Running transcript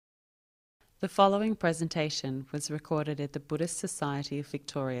The following presentation was recorded at the Buddhist Society of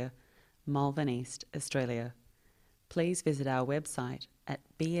Victoria, Malvern East, Australia. Please visit our website at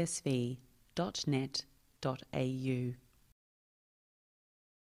bsv.net.au.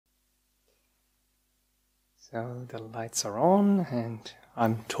 So the lights are on and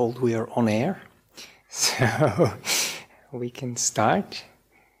I'm told we are on air, so we can start.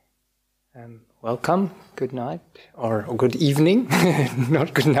 Welcome, good night, or good evening,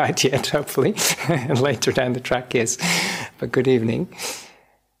 not good night yet, hopefully, later down the track, yes, but good evening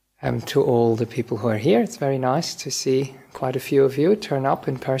to all the people who are here. It's very nice to see quite a few of you turn up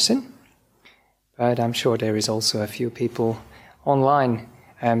in person, but I'm sure there is also a few people online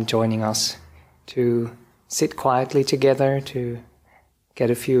joining us to sit quietly together, to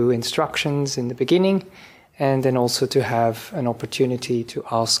get a few instructions in the beginning, and then also to have an opportunity to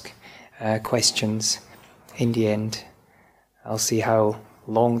ask questions in the end. I'll see how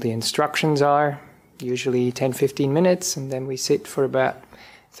long the instructions are, usually 10-15 minutes, and then we sit for about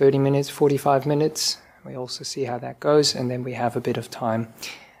 30 minutes, 45 minutes. We also see how that goes, and then we have a bit of time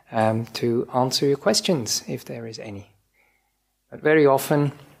to answer your questions, if there is any. But very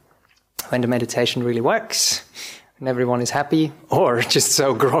often, when the meditation really works, and everyone is happy, or just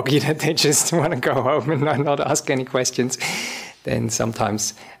so groggy that they just want to go home and not ask any questions, then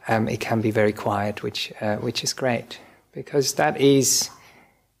sometimes it can be very quiet, which is great, because that is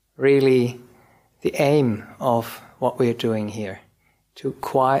really the aim of what we're doing here, to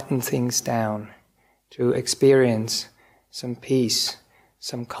quieten things down, to experience some peace,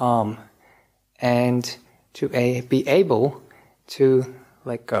 some calm, and to be able to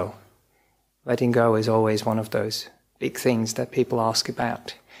let go. Letting go is always one of those big things that people ask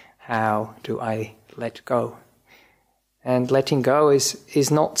about. How do I let go? And letting go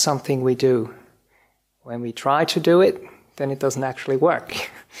is not something we do. When we try to do it, then it doesn't actually work.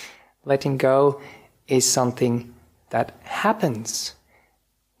 Letting go is something that happens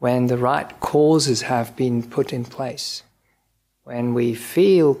when the right causes have been put in place. When we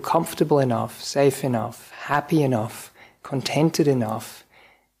feel comfortable enough, safe enough, happy enough, contented enough,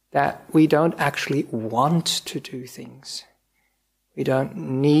 that we don't actually want to do things. We don't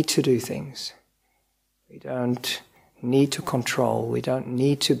need to do things. We don't need to control. We don't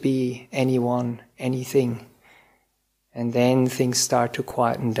need to be anyone, anything. And then things start to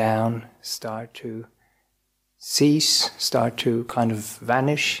quieten down, start to cease, start to kind of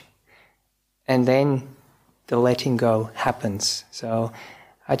vanish. And then the letting go happens. So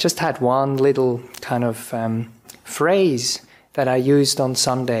I just had one little kind of phrase that I used on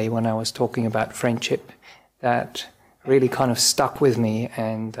Sunday when I was talking about friendship that really kind of stuck with me,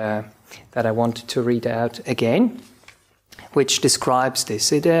 and that I wanted to read out again, which describes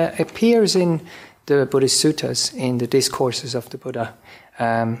this. It appears in the Buddhist suttas, in the discourses of the Buddha,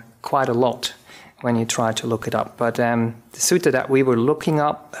 quite a lot when you try to look it up. But the sutta that we were looking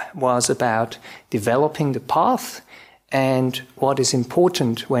up was about developing the path and what is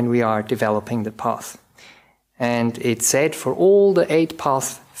important when we are developing the path. And it said for all the 8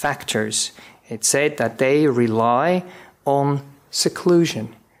 path factors, it said that they rely on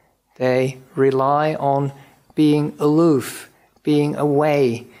seclusion. They rely on being aloof, being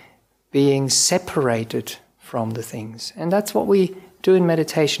away, being separated from the things. And that's what we do in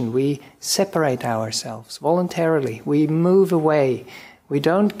meditation. We separate ourselves voluntarily. We move away. We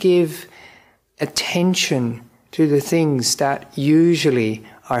don't give attention to the things that usually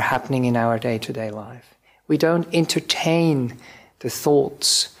are happening in our day-to-day life. We don't entertain the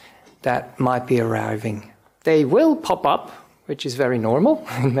thoughts that might be arriving. They will pop up, which is very normal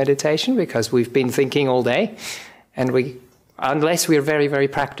in meditation, because we've been thinking all day, and unless we're very, very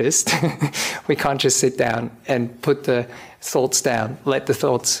practiced, we can't just sit down and put the thoughts down, let the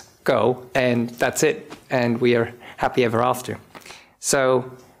thoughts go, and that's it, and we are happy ever after. So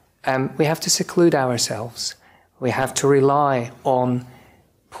we have to seclude ourselves. We have to rely on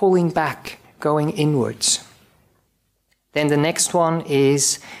pulling back, going inwards. Then the next one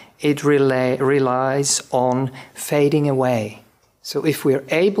is it relies on fading away. So if we're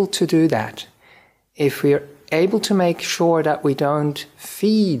able to do that, if we're able to make sure that we don't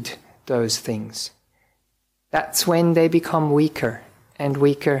feed those things, that's when they become weaker and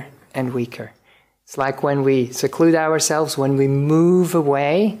weaker and weaker. It's like when we seclude ourselves, when we move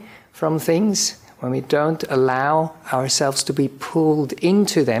away from things, when we don't allow ourselves to be pulled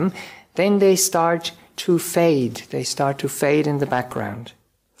into them, then they start to fade. They start to fade in the background.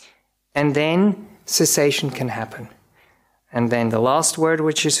 And then cessation can happen. And then the last word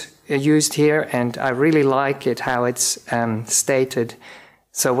which is used here, and I really like it how it's stated.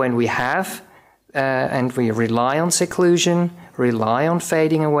 So when we have and we rely on seclusion, rely on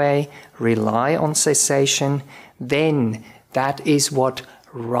fading away, rely on cessation, then that is what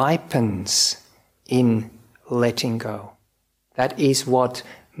ripens in letting go. That is what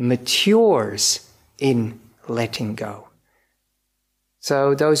matures in letting go.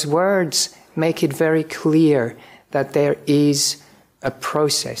 So those words make it very clear that there is a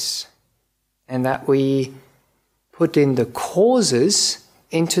process and that we put in the causes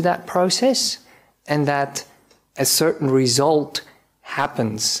into that process and that a certain result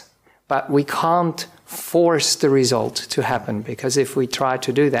happens. But we can't force the result to happen, because if we try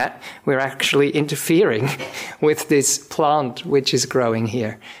to do that, we're actually interfering with this plant which is growing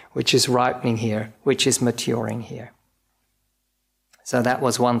here, which is ripening here, which is maturing here. So that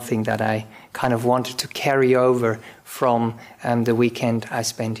was one thing that I kind of wanted to carry over from the weekend I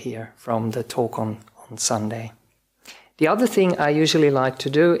spent here, from the talk on Sunday. The other thing I usually like to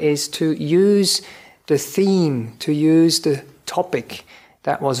do is to use the theme, to use the topic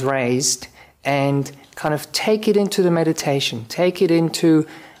that was raised and kind of take it into the meditation, take it into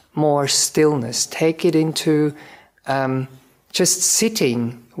more stillness, take it into just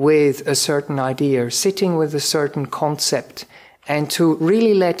sitting with a certain idea, sitting with a certain concept, and to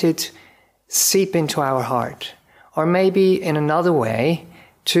really let it seep into our heart. Or maybe in another way,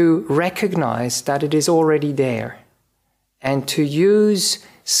 to recognize that it is already there, and to use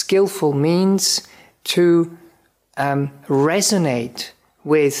skillful means to resonate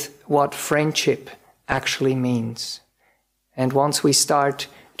with what friendship actually means. And once we start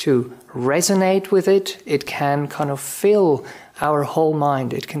to resonate with it, it can kind of fill our whole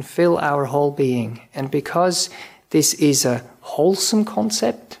mind, it can fill our whole being. And because this is a wholesome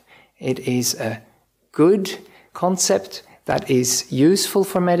concept, it is a good concept that is useful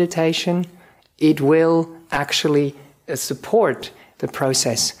for meditation, it will actually support the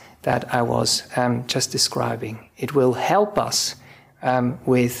process that I was just describing. It will help us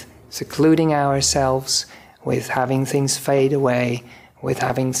with secluding ourselves, with having things fade away, with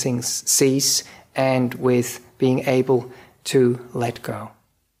having things cease, and with being able to let go.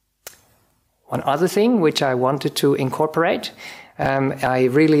 One other thing which I wanted to incorporate, I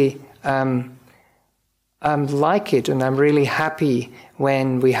really like it, and I'm really happy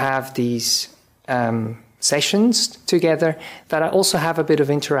when we have these sessions together, that I also have a bit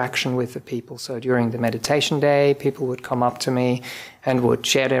of interaction with the people. So during the meditation day, people would come up to me and would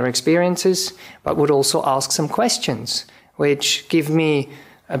share their experiences, but would also ask some questions, which give me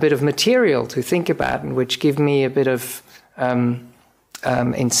a bit of material to think about and which give me a bit of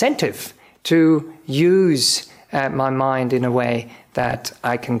incentive to use my mind in a way that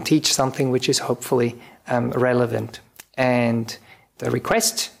I can teach something which is hopefully relevant. And the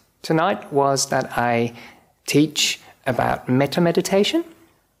request tonight was that I teach about metta meditation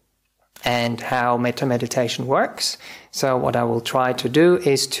and how metta meditation works. So what I will try to do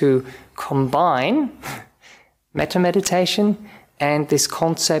is to combine metta meditation and this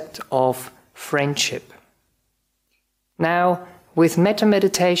concept of friendship. Now, with metta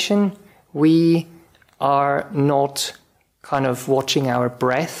meditation, we are not kind of watching our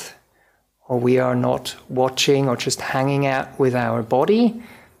breath, or we are not watching or just hanging out with our body,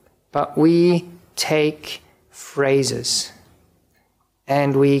 but we take phrases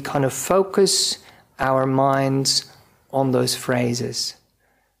and we kind of focus our minds on those phrases.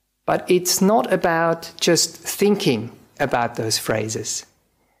 But it's not about just thinking about those phrases.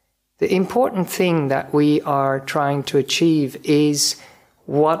 The important thing that we are trying to achieve is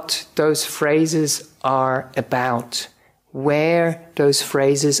what those phrases are about, where those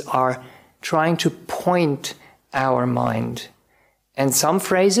phrases are trying to point our mind. And some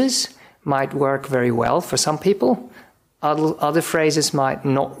phrases might work very well for some people. Other phrases might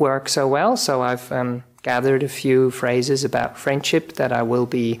not work so well. So I've gathered a few phrases about friendship that I will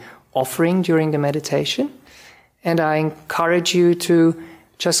be offering during the meditation. And I encourage you to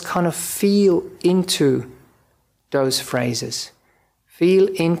just kind of feel into those phrases. Feel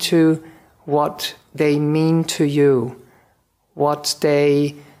into what they mean to you, what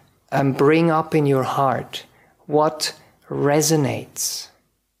they bring up in your heart, what resonates.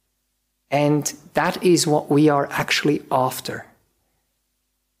 And that is what we are actually after.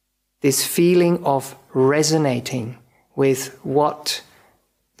 This feeling of resonating with what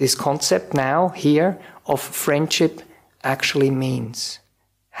this concept now, here, of friendship actually means,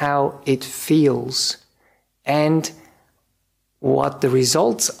 how it feels, and what the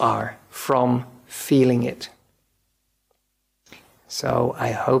results are from feeling it. So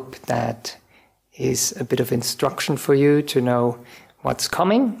I hope that is a bit of instruction for you to know what's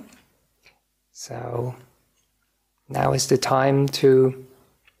coming. So now is the time to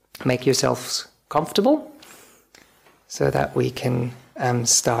make yourselves comfortable. so that we can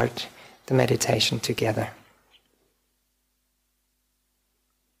start the meditation together.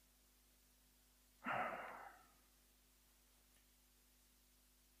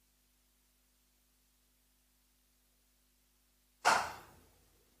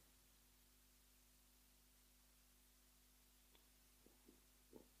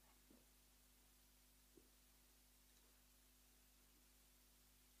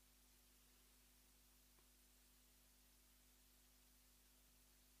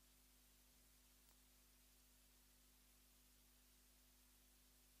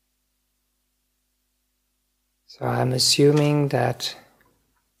 So I'm assuming that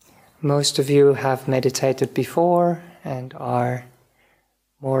most of you have meditated before and are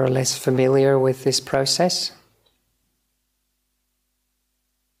more or less familiar with this process.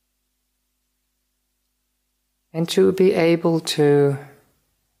 And to be able to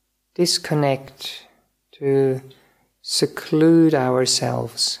disconnect, to seclude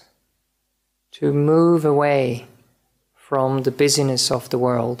ourselves, to move away from the busyness of the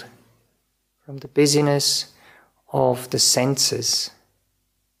world, from the busyness of the senses.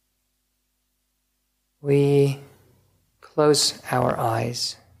 We close our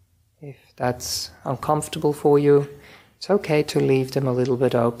eyes. If that's uncomfortable for you, it's okay to leave them a little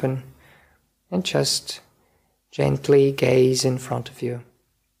bit open and just gently gaze in front of you.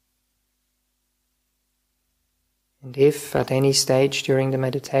 And if at any stage during the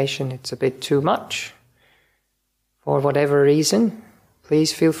meditation it's a bit too much, for whatever reason,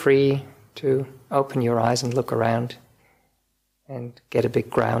 please feel free to open your eyes and look around and get a bit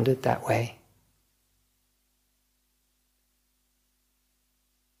grounded that way.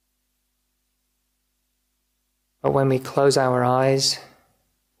 But when we close our eyes,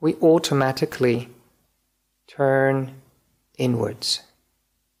 we automatically turn inwards.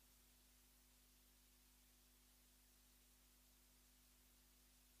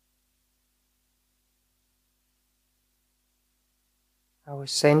 Our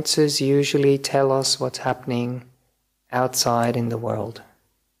senses usually tell us what's happening outside in the world.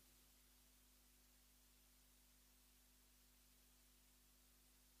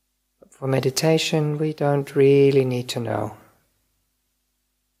 But for meditation, we don't really need to know.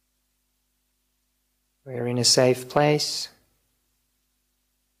 We're in a safe place,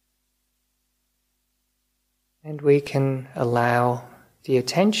 and we can allow the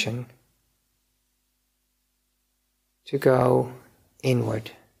attention to go inward,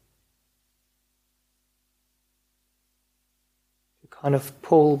 to kind of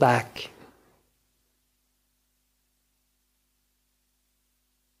pull back.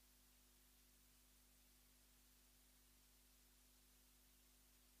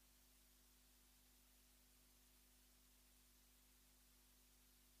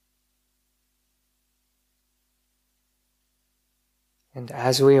 And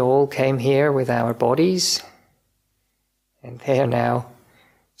as we all came here with our bodies, and they are now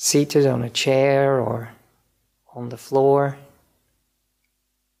seated on a chair or on the floor,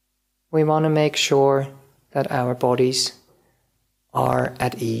 we want to make sure that our bodies are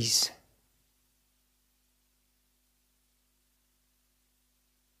at ease.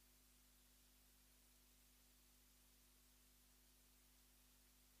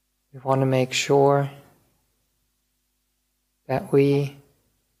 We want to make sure that we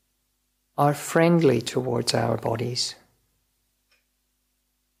are friendly towards our bodies.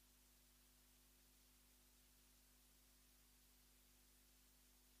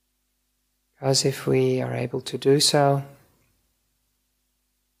 Because if we are able to do so,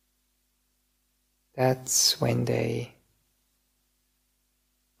 that's when they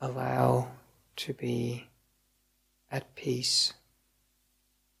allow to be at peace.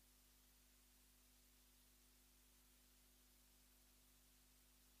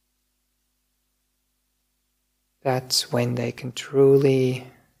 That's when they can truly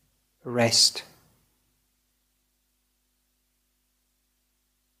rest.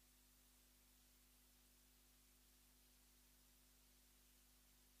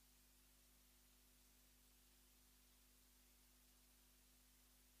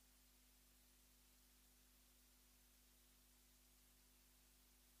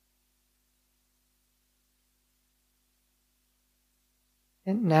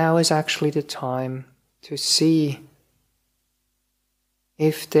 And now is actually the time to see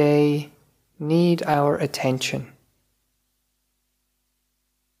if they need our attention.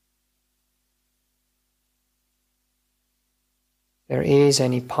 There is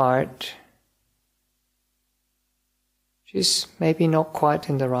any part which is maybe not quite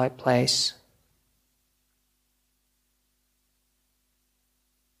in the right place.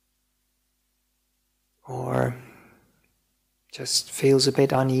 Or just feels a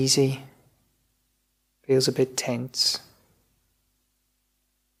bit uneasy, feels a bit tense.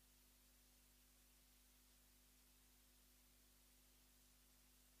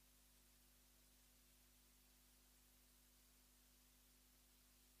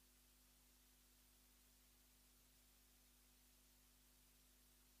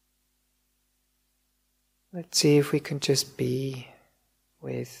 Let's see if we can just be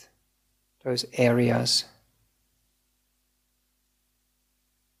with those areas.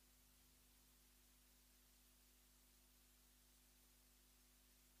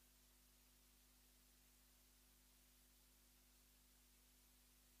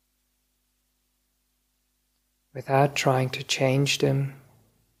 Without trying to change them.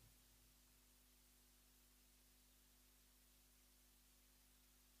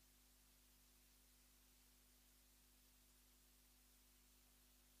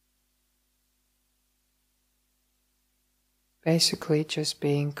 Basically just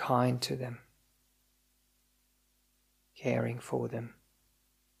being kind to them, caring for them.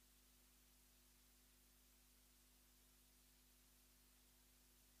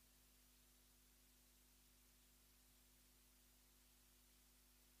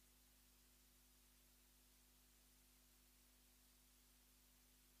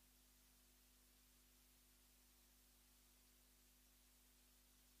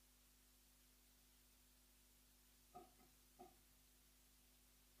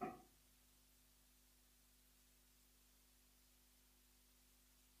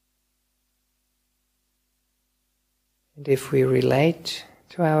 And if we relate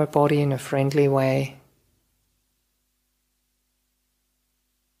to our body in a friendly way,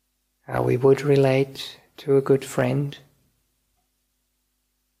 how we would relate to a good friend,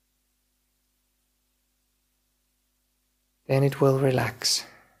 then it will relax.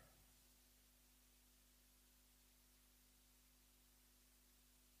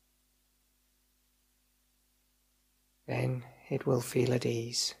 Then it will feel at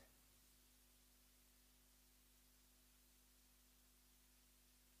ease.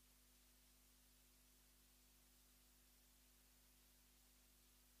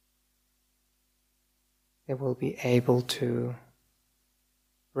 It will be able to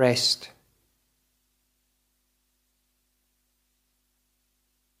rest.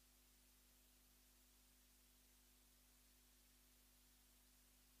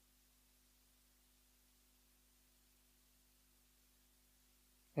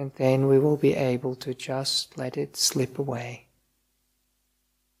 And then we will be able to just let it slip away.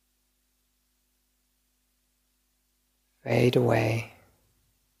 Fade away.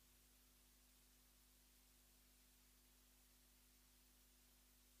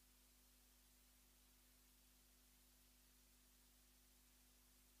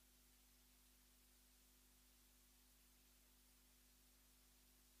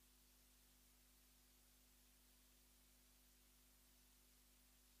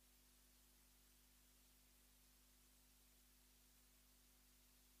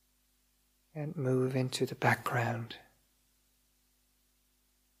 And move into the background.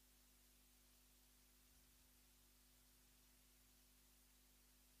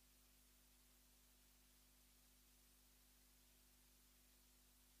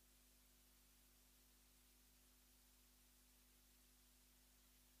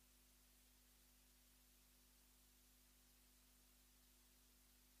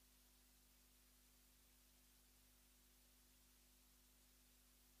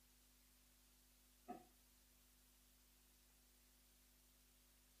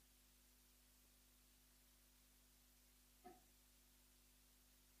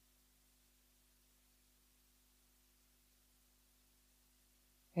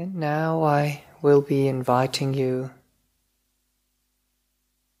 And now I will be inviting you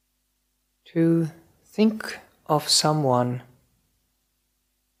to think of someone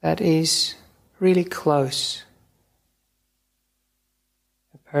that is really close,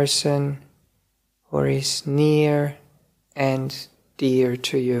 a person who is near and dear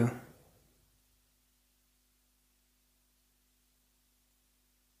to you.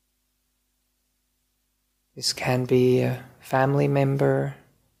 This can be a family member,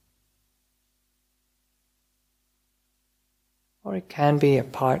 or it can be a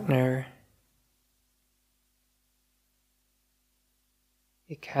partner.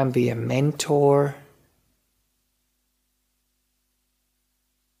 It can be a mentor.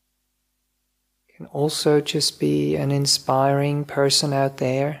 It can also just be an inspiring person out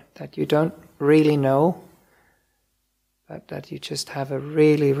there that you don't really know, but that you just have a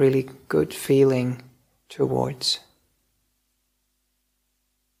really, really good feeling towards.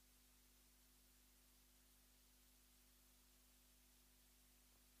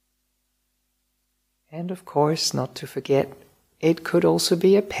 And of course, not to forget, it could also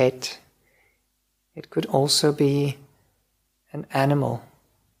be a pet. It could also be an animal.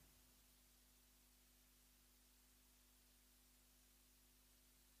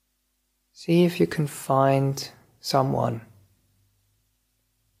 See if you can find someone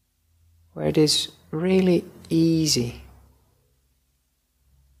where it is really easy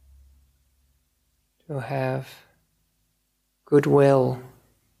to have goodwill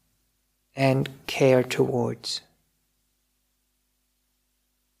and care towards.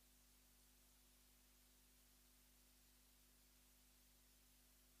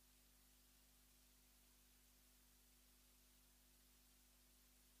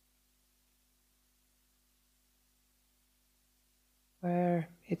 Where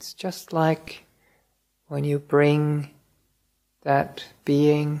it's just like when you bring that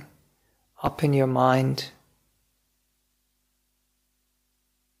being up in your mind,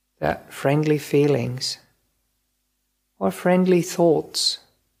 that friendly feelings or friendly thoughts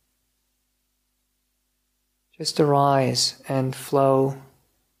just arise and flow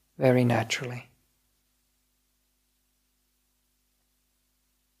very naturally.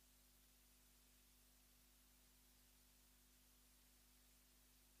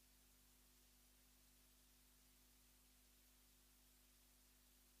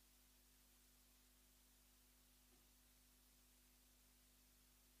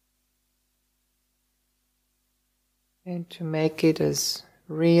 And to make it as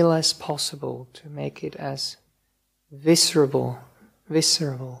real as possible, to make it as visceral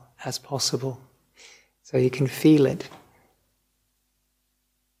as possible, so you can feel it.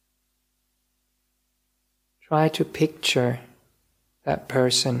 Try to picture that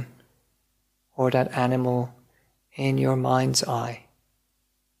person or that animal in your mind's eye.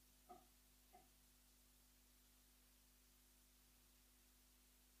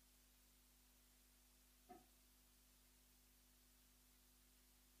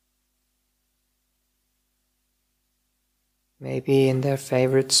 Maybe in their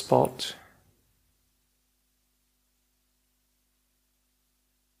favorite spot.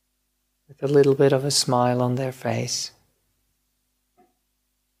 With a little bit of a smile on their face.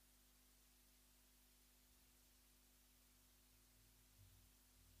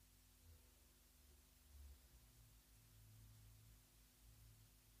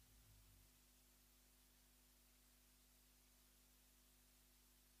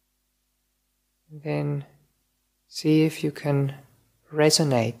 And then see if you can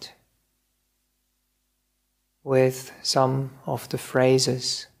resonate with some of the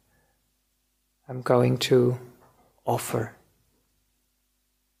phrases I'm going to offer.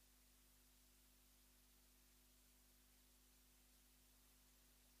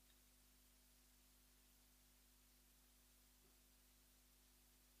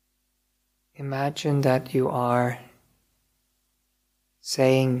 Imagine that you are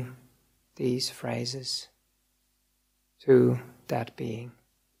saying these phrases to that being.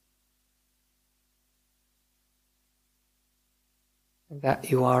 And that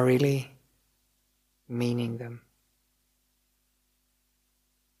you are really meaning them.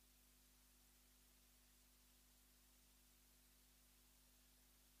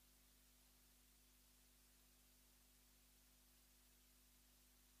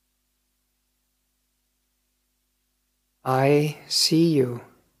 I see you.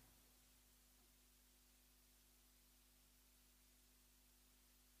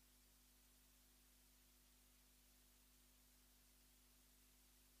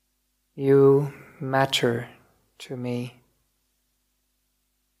 You matter to me.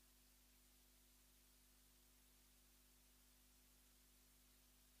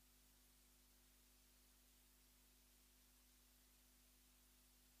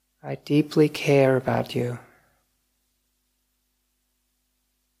 I deeply care about you.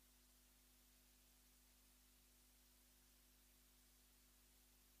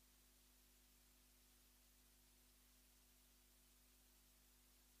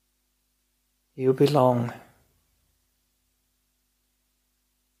 You belong.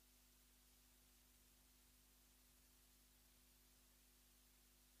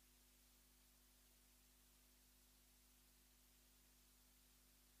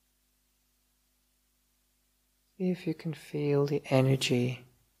 See if you can feel the energy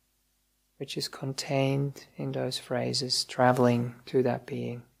which is contained in those phrases traveling to that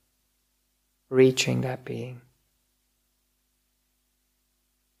being, reaching that being.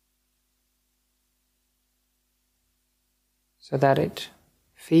 So that it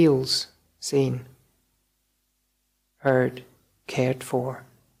feels seen, heard, cared for,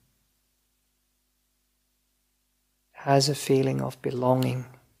 has a feeling of belonging.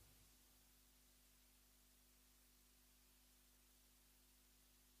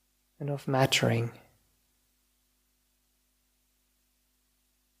 and of mattering.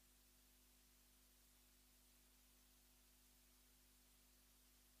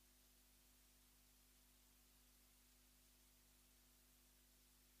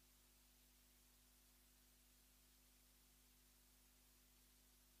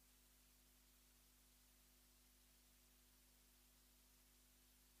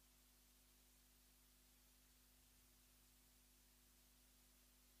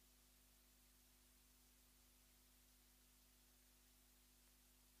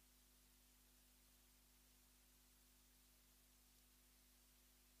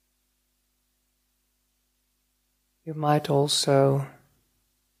 You might also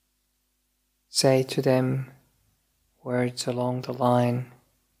say to them words along the line,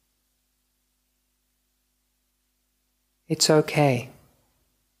 "It's okay.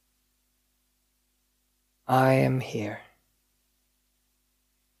 I am here."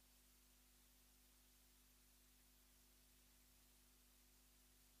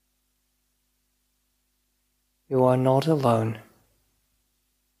 You are not alone.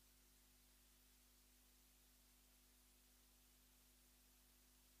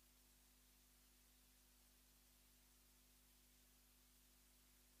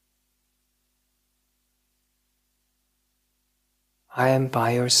 I am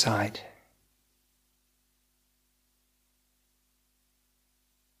by your side.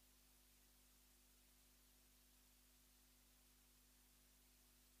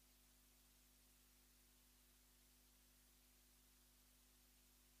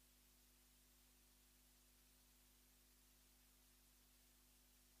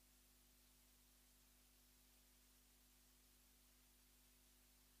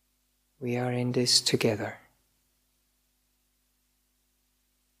 We are in this together.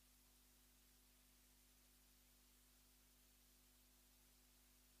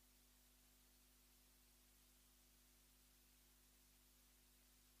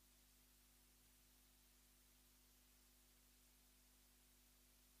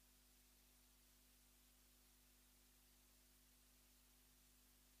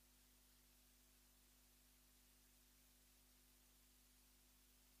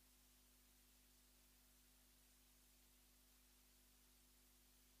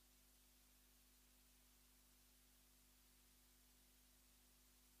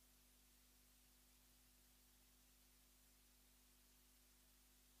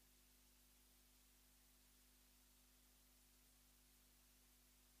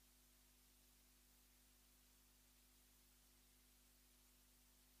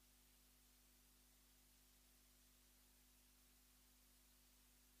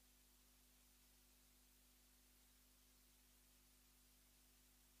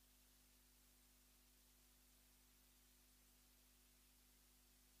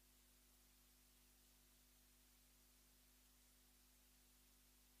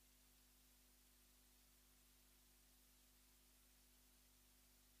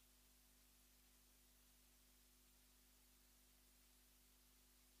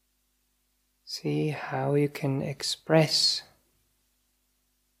 See how you can express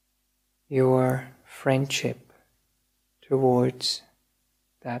your friendship towards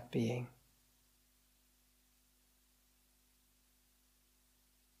that being.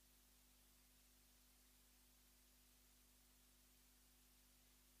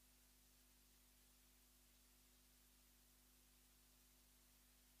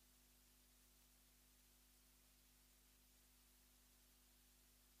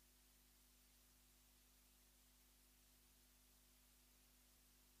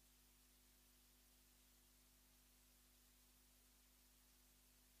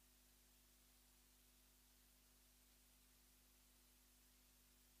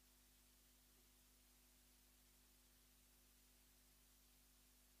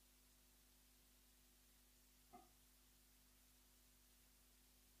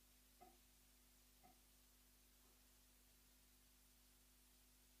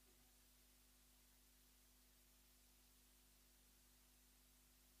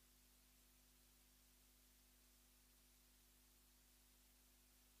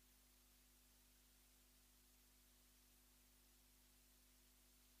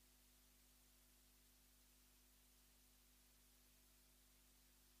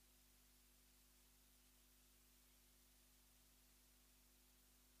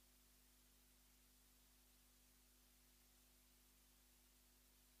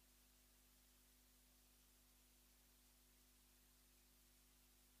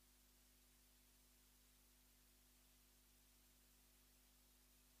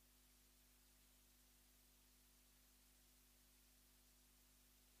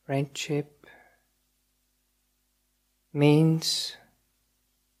 Friendship means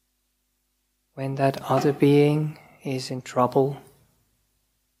when that other being is in trouble,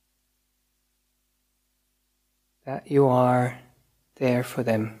 that you are there for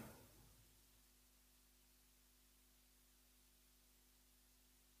them.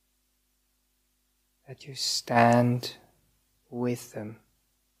 That you stand with them.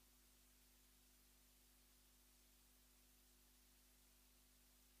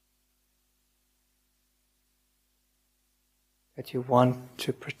 That you want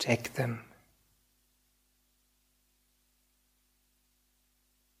to protect them.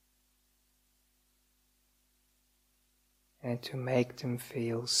 And to make them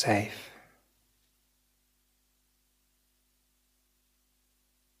feel safe.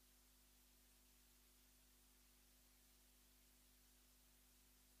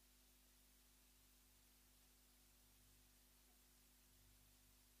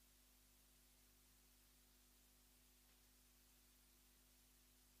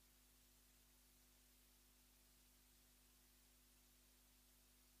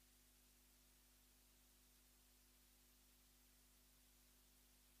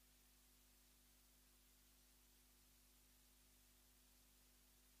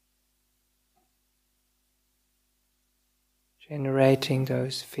 Generating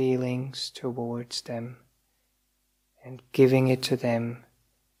those feelings towards them and giving it to them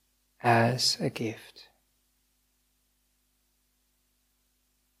as a gift.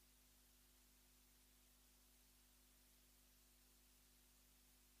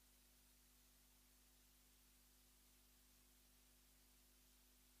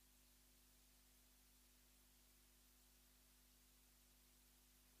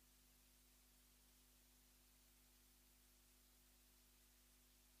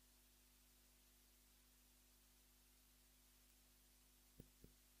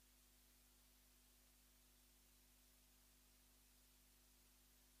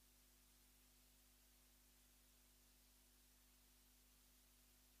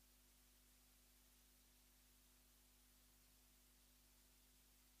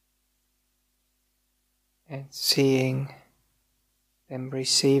 And seeing them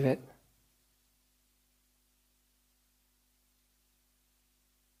receive it.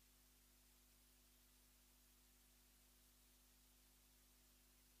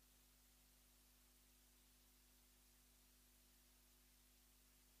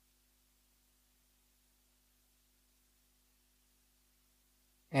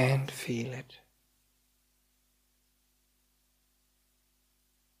 And feel it.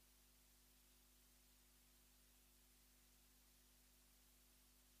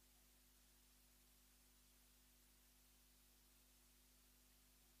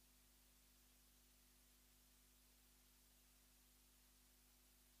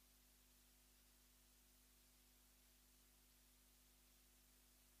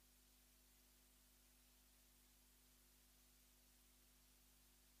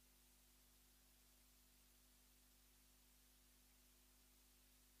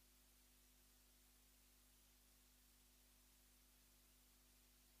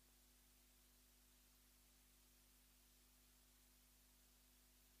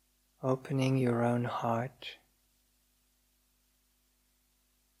 Opening your own heart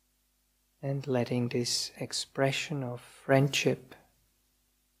and letting this expression of friendship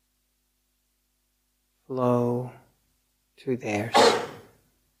flow to theirs.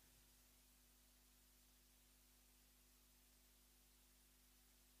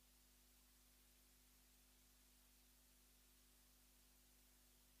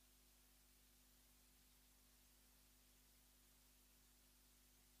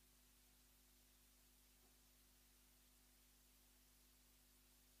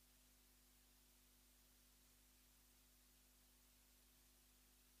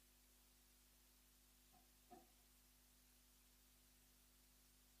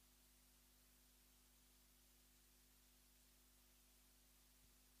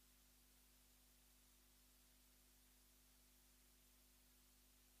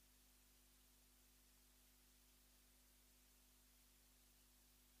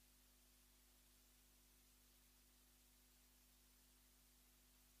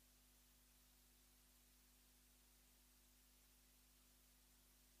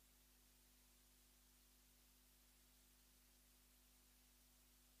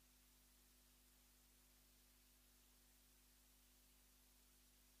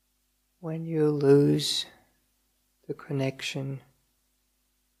 When you lose the connection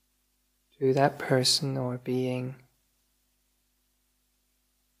to that person or being,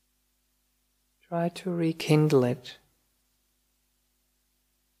 try to rekindle it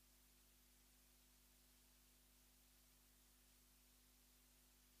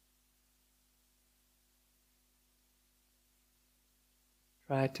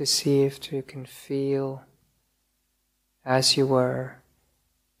Try to see if you can feel as you were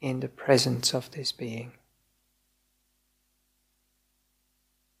in the presence of this being.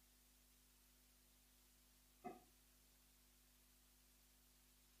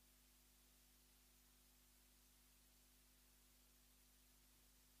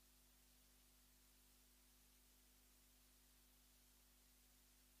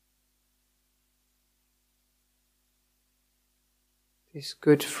 This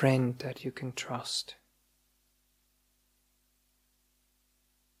good friend that you can trust.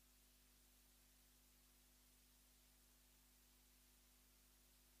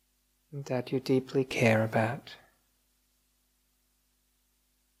 And that you deeply care about.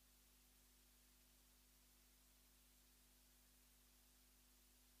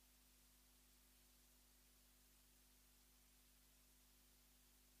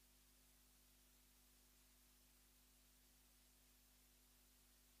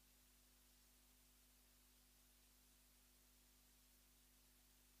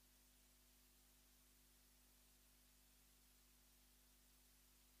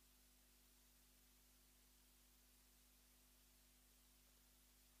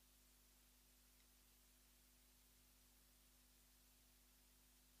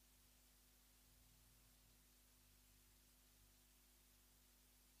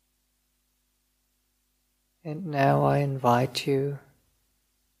 And now I invite you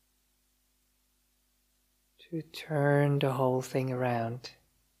to turn the whole thing around.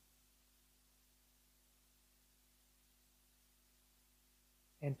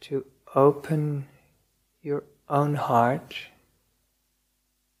 And to open your own heart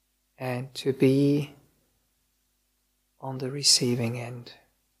and to be on the receiving end.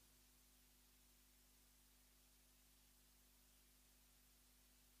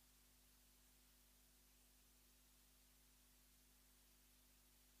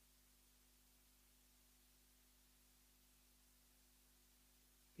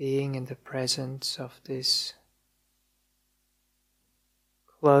 Being in the presence of this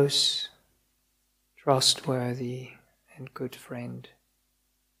close, trustworthy, and good friend.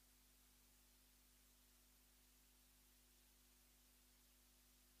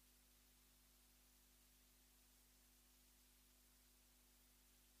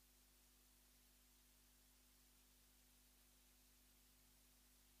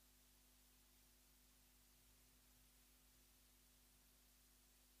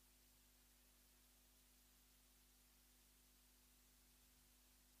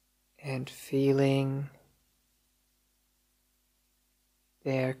 And feeling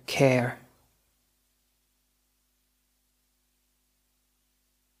their care,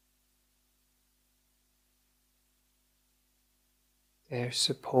 their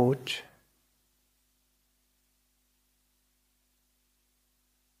support,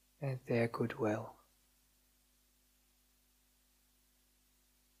 and their goodwill.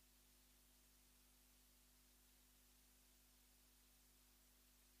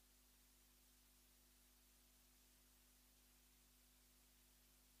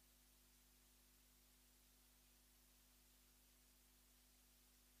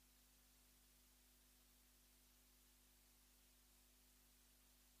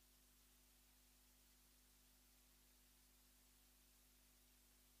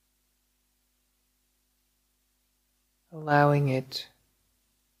 Allowing it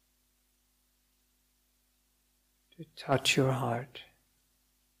to touch your heart.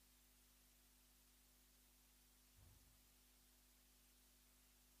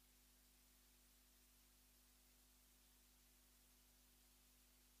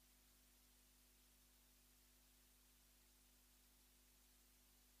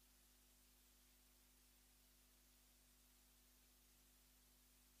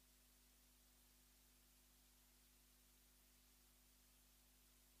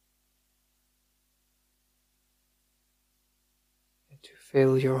 And to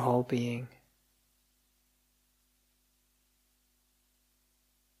fill your whole being.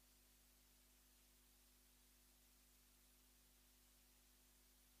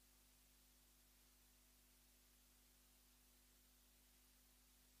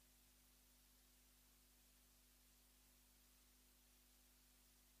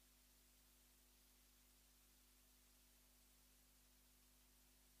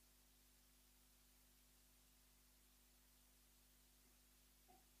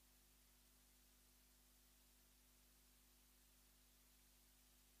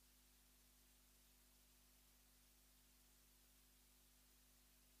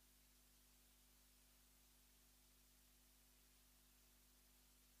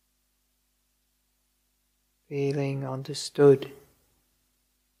 Feeling understood,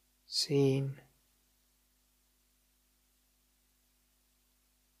 seen,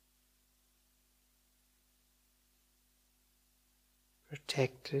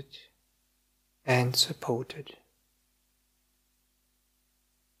 protected and supported.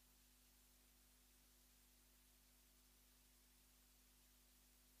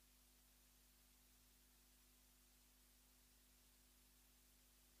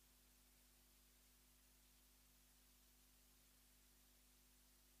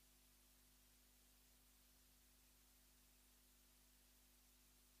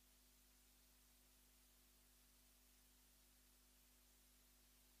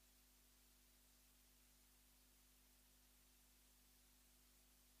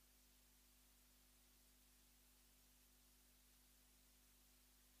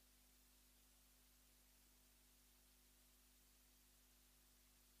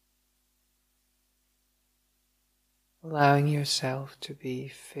 Allowing yourself to be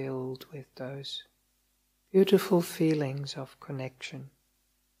filled with those beautiful feelings of connection,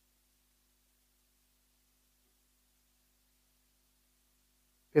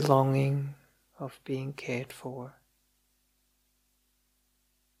 belonging, of being cared for.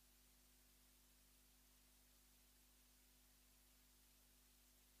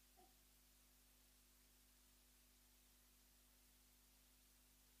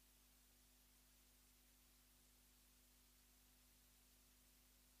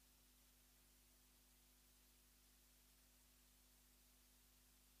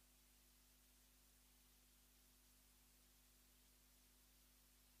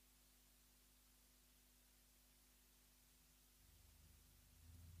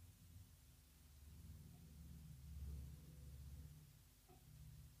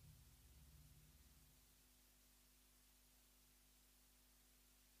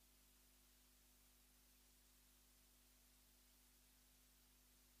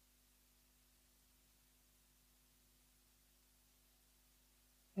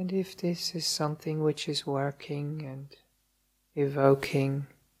 And if this is something which is working and evoking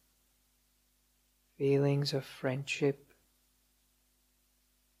feelings of friendship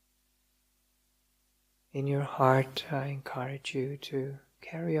in your heart, I encourage you to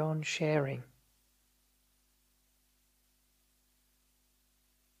carry on sharing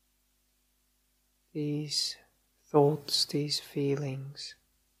these thoughts, these feelings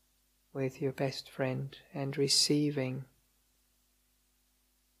with your best friend and receiving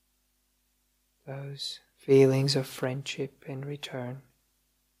those feelings of friendship in return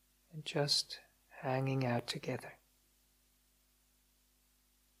and just hanging out together.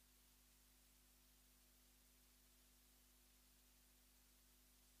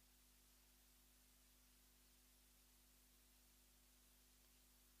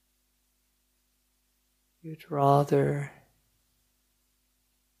 You'd rather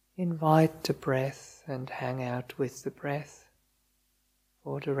invite the breath and hang out with the breath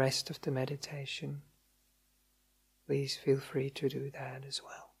for the rest of the meditation, please feel free to do that as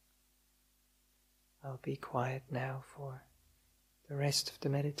well. I'll be quiet now for the rest of the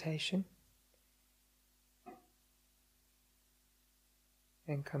meditation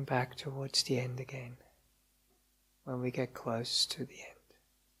and come back towards the end again when we get close to the end.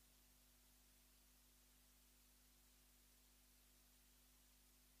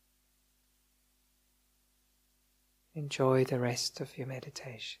 Enjoy the rest of your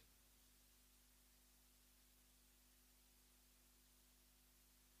meditation.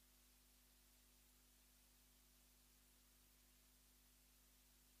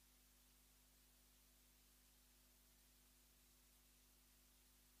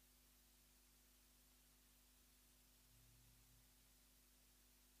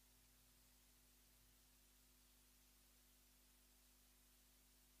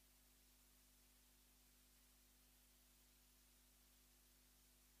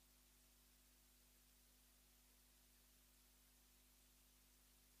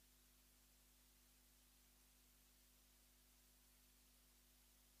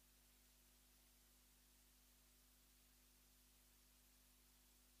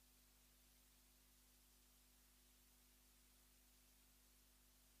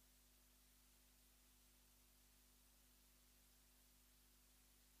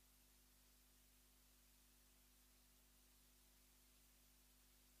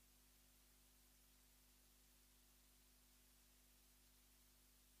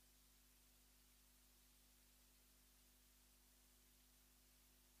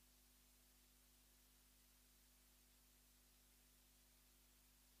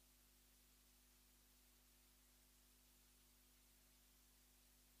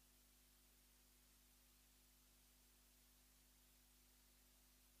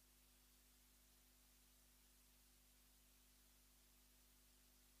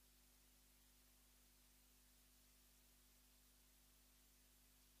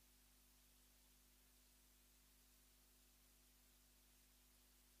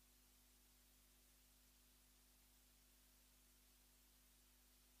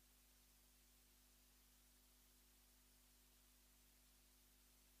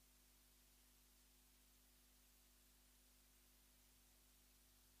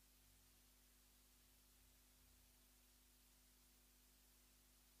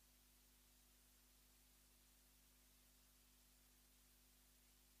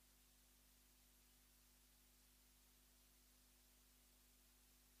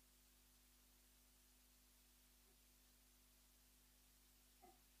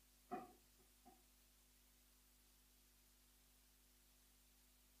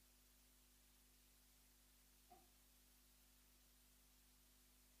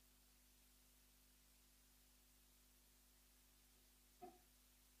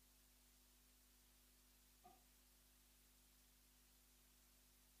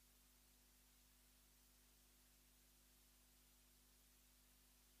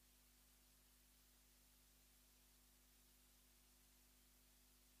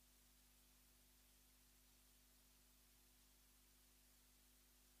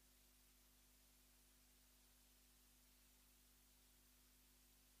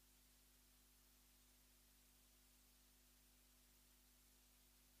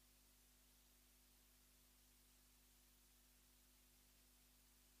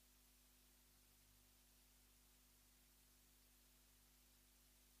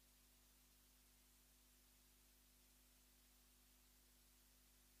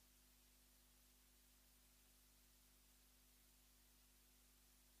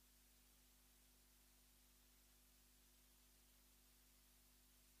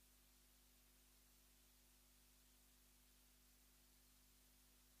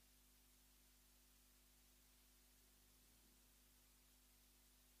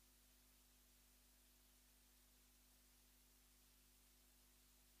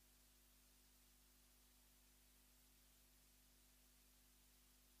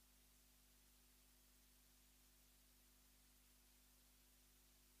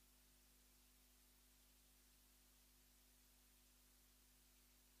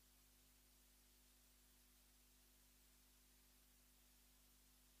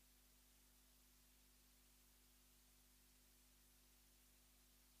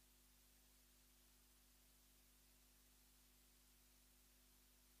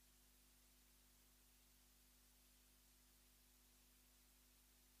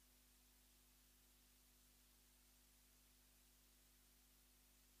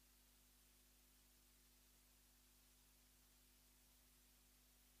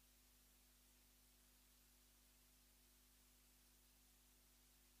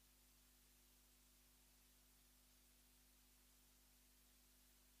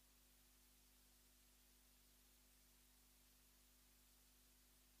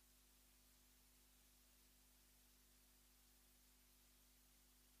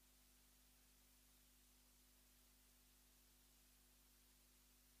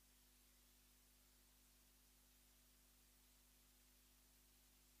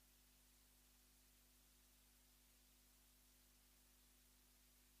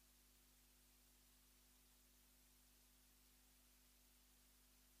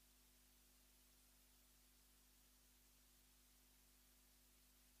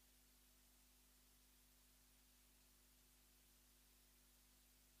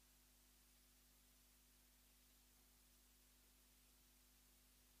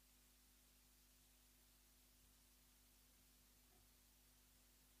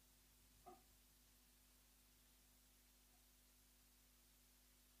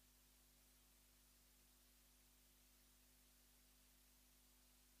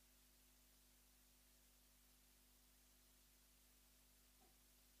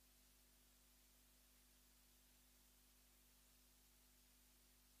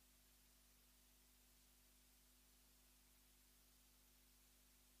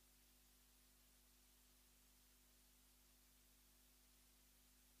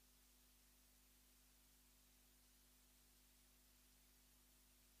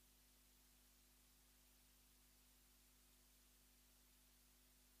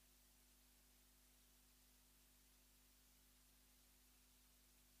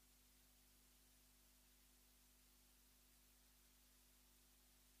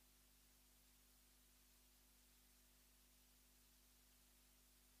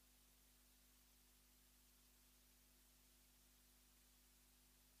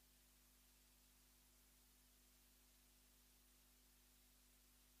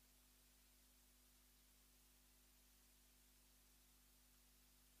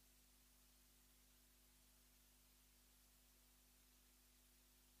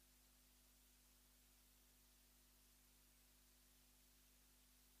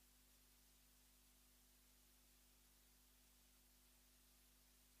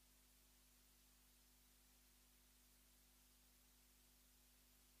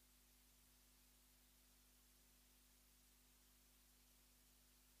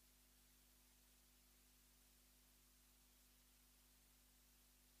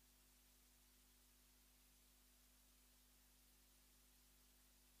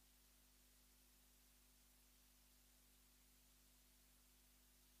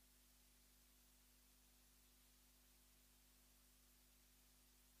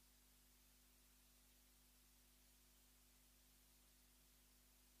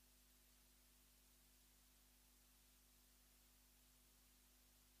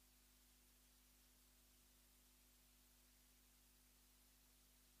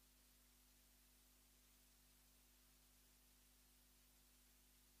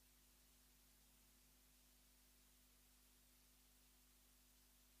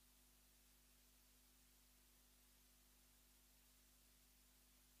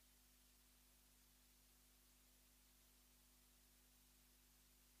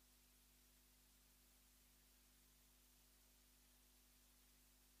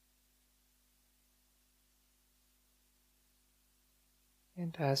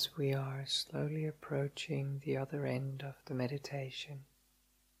 And as we are slowly approaching the other end of the meditation,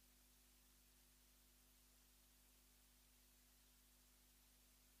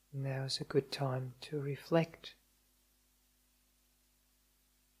 now is a good time to reflect.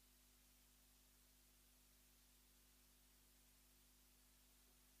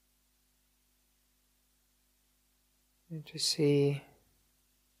 And to see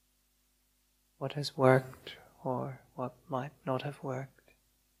what has worked or what might not have worked.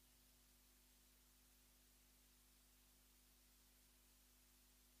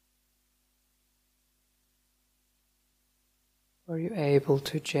 Were you able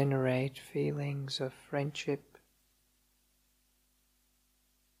to generate feelings of friendship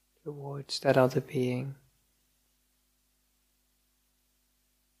towards that other being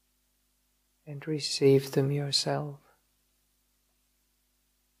and receive them yourself?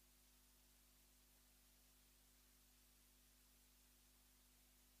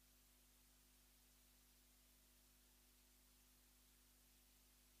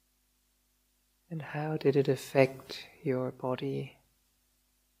 And how did it affect your body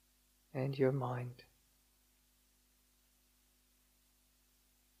and your mind?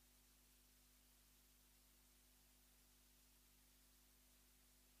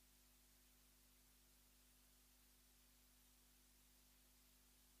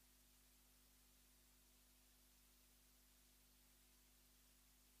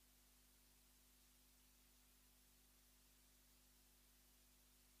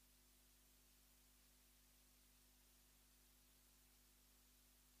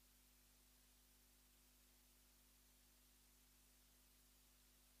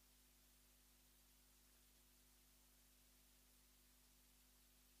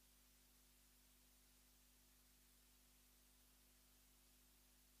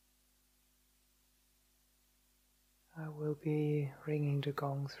 I will be ringing the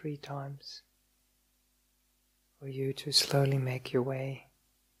gong 3 times for you to slowly make your way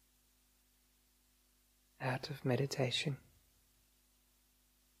out of meditation.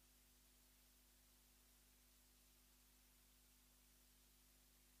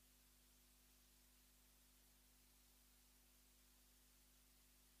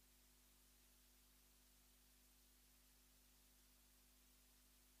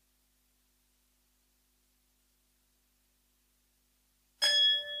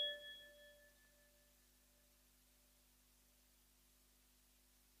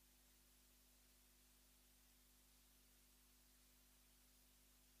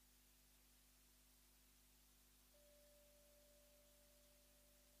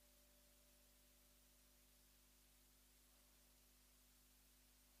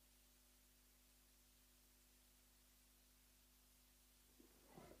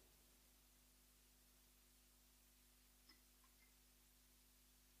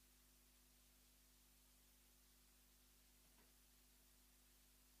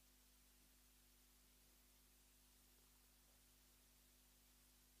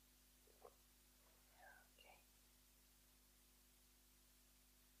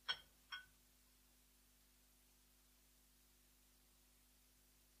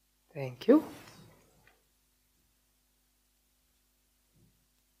 Thank you.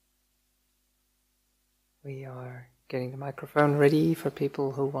 We are getting the microphone ready for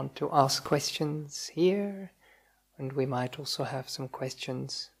people who want to ask questions here, and we might also have some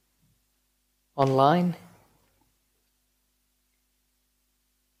questions online.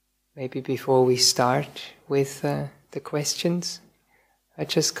 Maybe before we start with the questions, I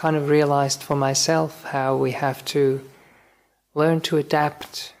just kind of realized for myself how we have to learn to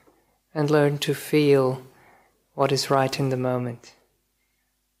adapt and learn to feel what is right in the moment.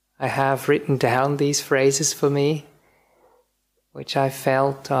 I have written down these phrases for me, which I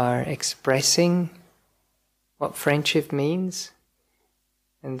felt are expressing what friendship means.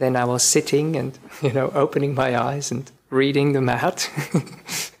 And then I was sitting and, opening my eyes and reading them out.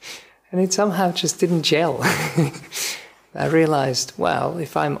 And it somehow just didn't gel. I realized, well,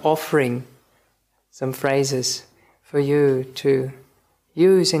 if I'm offering some phrases for you to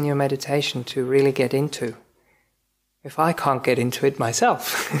use in your meditation to really get into, if I can't get into it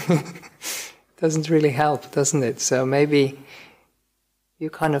myself, it doesn't really help, doesn't it? So maybe you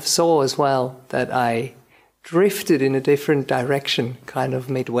kind of saw as well that I drifted in a different direction kind of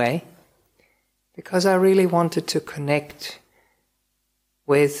midway, because I really wanted to connect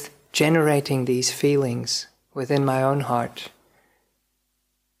with generating these feelings within my own heart,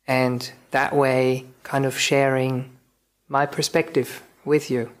 and that way kind of sharing my perspective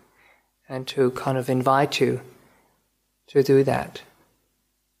with you, and to kind of invite you to do that.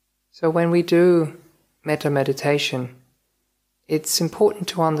 So when we do metta meditation, it's important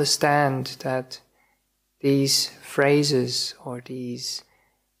to understand that these phrases or these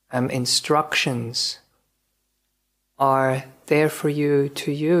instructions are there for you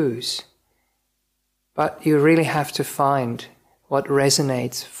to use, but you really have to find what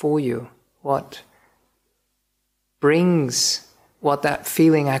resonates for you, what brings what that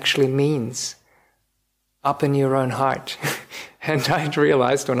feeling actually means up in your own heart. And I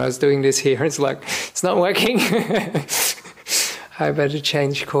realized when I was doing this here, it's like, it's not working. I better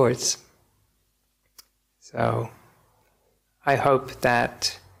change course. So I hope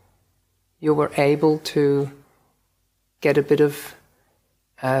that you were able to get a bit of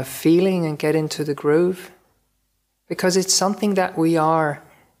feeling and get into the groove, because it's something that we are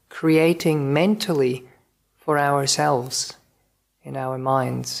creating mentally for ourselves, in our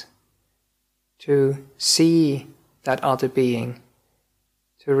minds, to see that other being,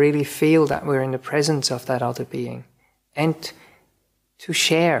 to really feel that we're in the presence of that other being, and to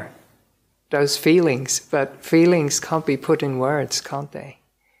share those feelings. But feelings can't be put in words, can't they?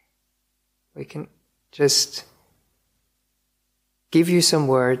 We can just give you some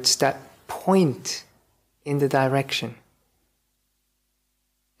words that point in the direction,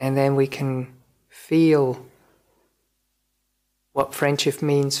 and then we can feel what friendship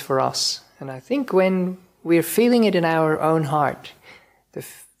means for us. And I think when we're feeling it in our own heart, the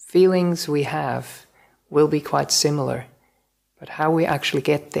feelings we have will be quite similar, but how we actually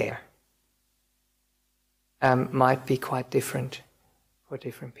get there might be quite different for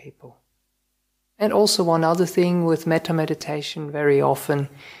different people. And also one other thing with metta meditation, very often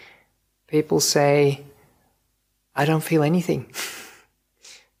people say, I don't feel anything.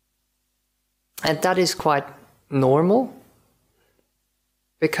 And that is quite normal,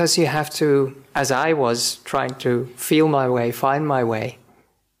 because you have to, as I was trying to feel my way, find my way,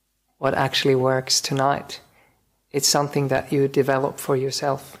 what actually works tonight. It's something that you develop for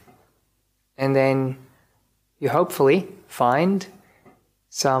yourself. And then you hopefully find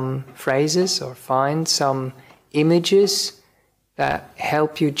some phrases or find some images that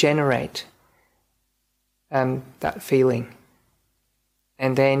help you generate that feeling.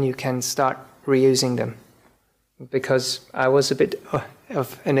 And then you can start reusing them. Because I was a bit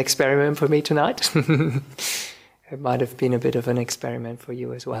of an experiment for me tonight. It might have been a bit of an experiment for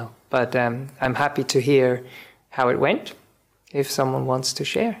you as well. But I'm happy to hear how it went, if someone wants to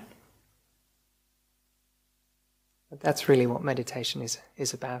share. But that's really what meditation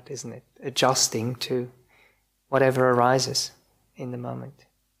is about, isn't it? Adjusting to whatever arises in the moment.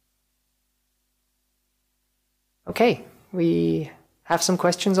 Okay, we have some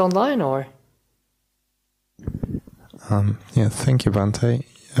questions online, or? Yeah, thank you, Bhante.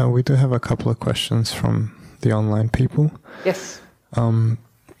 We do have a couple of questions from the online people. Yes.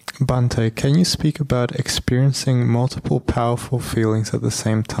 Bhante, can you speak about experiencing multiple powerful feelings at the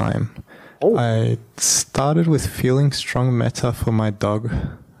same time? Oh. I started with feeling strong metta for my dog,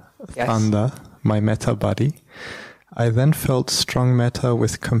 Yes. Thunder, my metta buddy. I then felt strong metta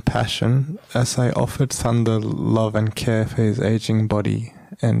with compassion as I offered Thunder love and care for his aging body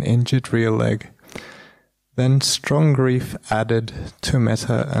and injured rear leg. Then strong grief added to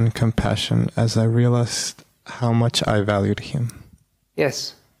metta and compassion as I realized how much I valued him.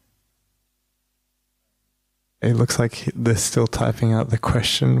 Yes. It looks like they're still typing out the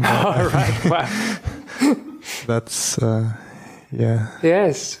question. All right. Wow. That's, yeah.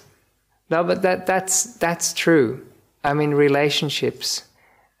 Yes. No, but that's true. I mean, relationships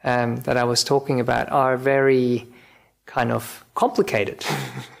that I was talking about are very kind of complicated.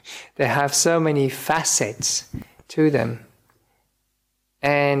 They have so many facets to them.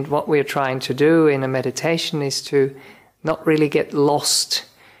 And what we're trying to do in a meditation is to not really get lost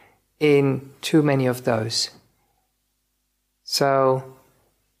in too many of those. So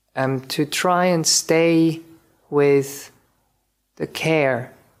to try and stay with the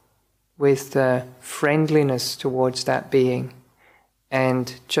care, with the friendliness towards that being,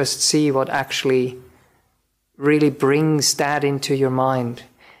 and just see what actually really brings that into your mind.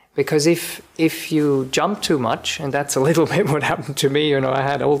 Because if you jump too much, and that's a little bit what happened to me, I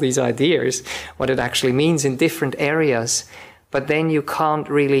had all these ideas, what it actually means in different areas, but then you can't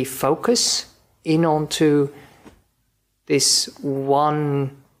really focus in onto this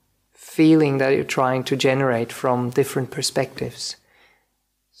one feeling that you're trying to generate from different perspectives.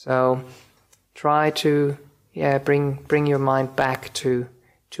 So try to bring your mind back to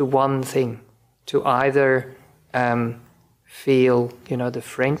one thing, to either feel, the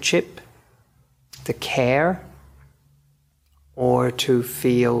friendship, the care, or to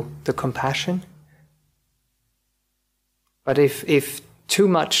feel the compassion. But if too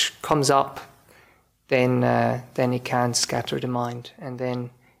much comes up, then it can scatter the mind, and then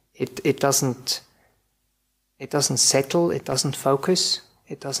it doesn't settle, it doesn't focus,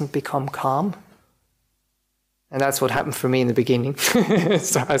 it doesn't become calm. And that's what happened for me in the beginning.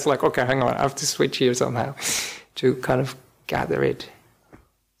 So I was like, okay, hang on, I have to switch here somehow to kind of gather it.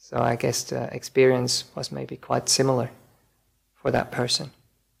 So I guess the experience was maybe quite similar for that person.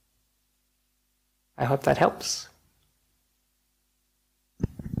 I hope that helps.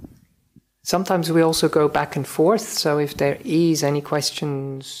 Sometimes we also go back and forth, so if there is any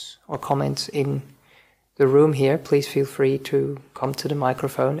questions or comments in the room here, please feel free to come to the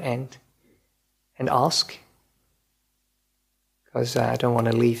microphone and ask. Because I don't want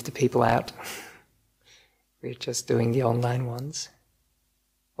to leave the people out. We're just doing the online ones.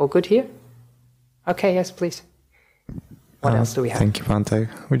 All good here? Okay, yes, please. What else do we have? Thank you, Bhante.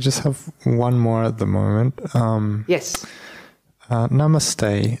 We just have one more at the moment. Yes.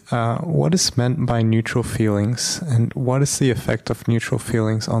 Namaste. What is meant by neutral feelings, and what is the effect of neutral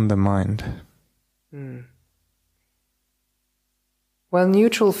feelings on the mind? Well,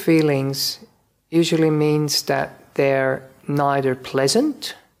 neutral feelings usually means that they're neither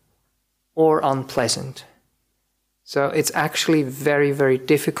pleasant or unpleasant. So it's actually very, very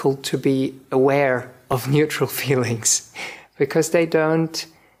difficult to be aware of neutral feelings because they don't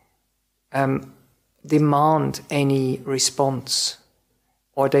demand any response,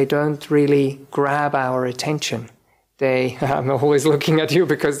 or they don't really grab our attention. I'm always looking at you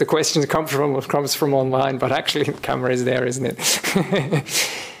because the questions comes from online, but actually the camera is there, isn't it?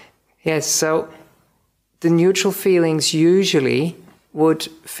 Yes, so the neutral feelings usually would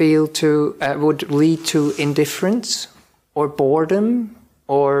lead to indifference or boredom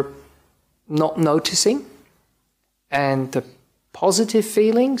or not noticing. And the positive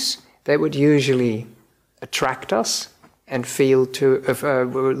feelings, they would usually attract us and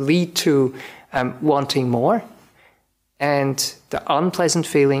lead to wanting more. And the unpleasant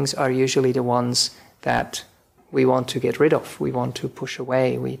feelings are usually the ones that we want to get rid of, we want to push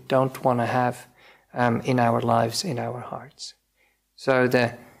away, we don't want to have in our lives, in our hearts. So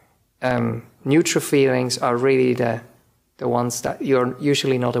the neutral feelings are really the ones that you're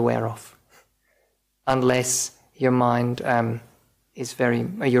usually not aware of, unless your mind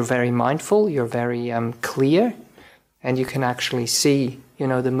you're very mindful, you're very clear, and you can actually see,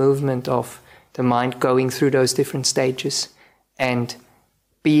 the movement of the mind going through those different stages and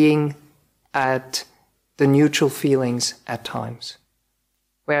being at the neutral feelings at times,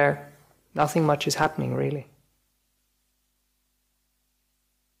 where nothing much is happening really.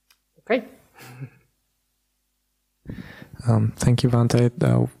 Okay. Thank you,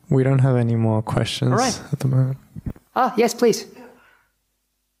 Bhante. We don't have any more questions at the moment. Yes, please.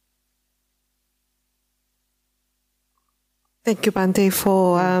 Thank you, Bhante,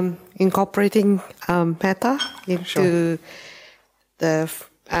 for incorporating metta into the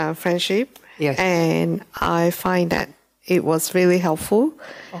friendship. Yes. And I find that it was really helpful.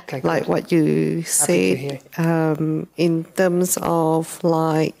 Okay, like what you said, in terms of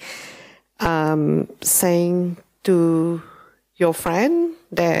saying to your friend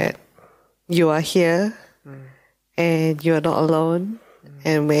that you are here and you are not alone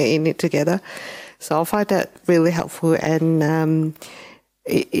and we're in it together. So I find that really helpful, and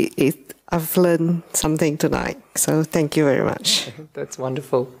I've learned something tonight. So thank you very much. That's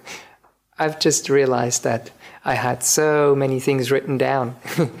wonderful. I've just realized that I had so many things written down,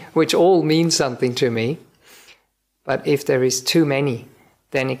 which all mean something to me. But if there is too many,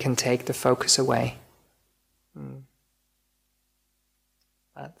 then it can take the focus away.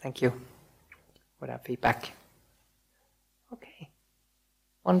 Thank you for that feedback. Okay,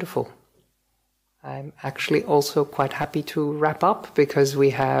 wonderful. I'm actually also quite happy to wrap up because we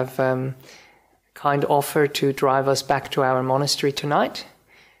have a kind offer to drive us back to our monastery tonight.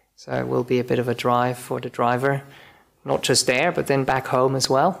 So it will be a bit of a drive for the driver, not just there, but then back home as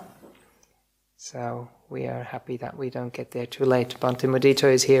well. So we are happy that we don't get there too late. Bhante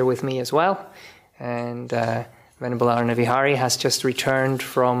Mudito is here with me as well. And Venerable Aruna Vihari has just returned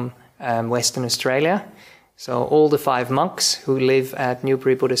from Western Australia. So all the 5 monks who live at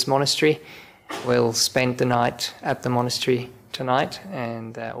Newbury Buddhist Monastery will spend the night at the monastery tonight,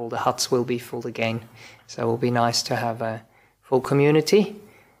 and all the huts will be full again. So it will be nice to have a full community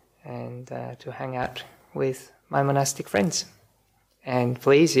and to hang out with my monastic friends. And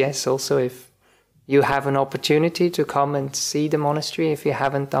please, yes, also if you have an opportunity to come and see the monastery, if you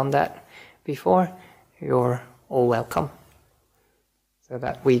haven't done that before, you're all welcome. So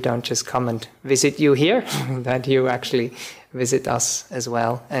that we don't just come and visit you here, that you actually visit us as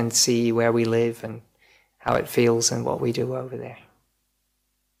well and see where we live and how it feels and what we do over there.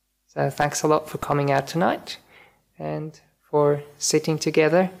 So thanks a lot for coming out tonight and for sitting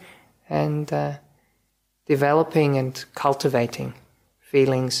together and developing and cultivating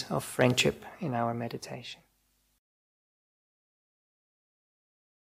feelings of friendship in our meditation.